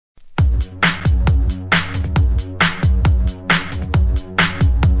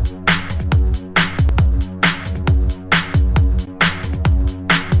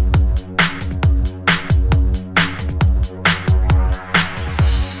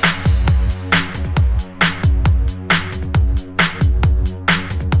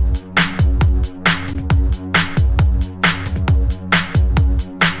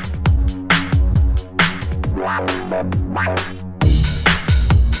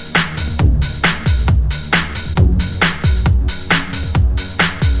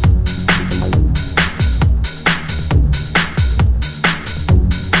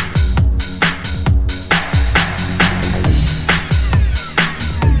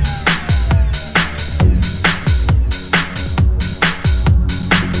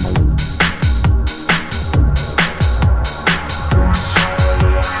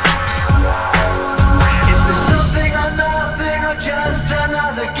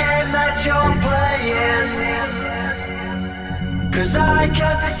game that you're playing. 'Cause I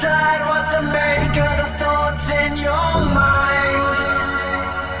can't decide what to make of the thoughts in your mind.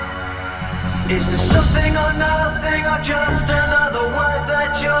 Is there something or nothing, or just another word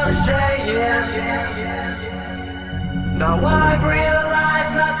that you're saying? Now I've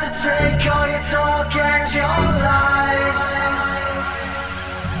realized not to take all your talk and your lies.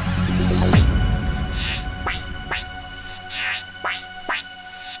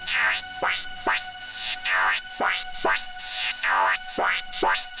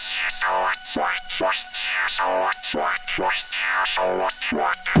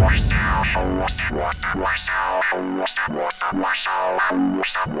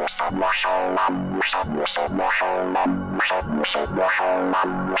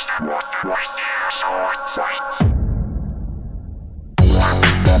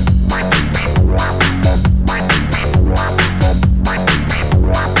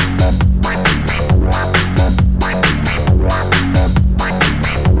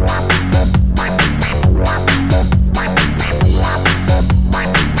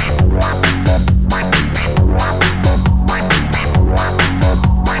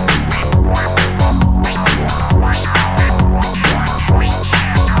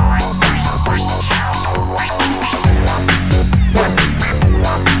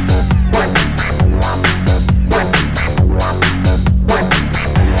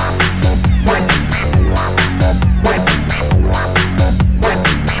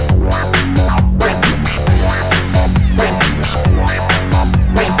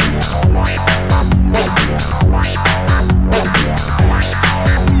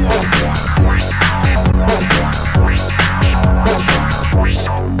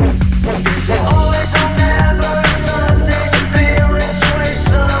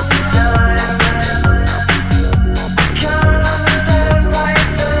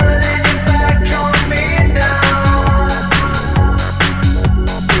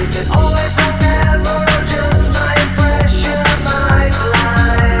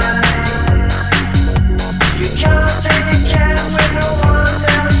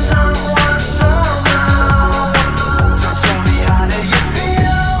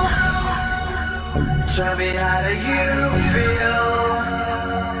 Tell me how do you feel?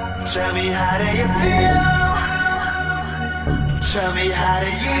 Tell me how do you feel? Tell me how do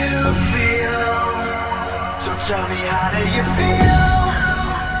you feel? So tell me how do you feel?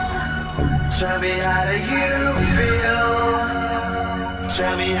 Tell me how do you feel?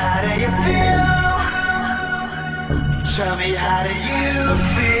 Tell me how do you feel? Tell me how do you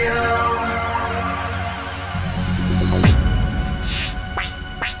feel?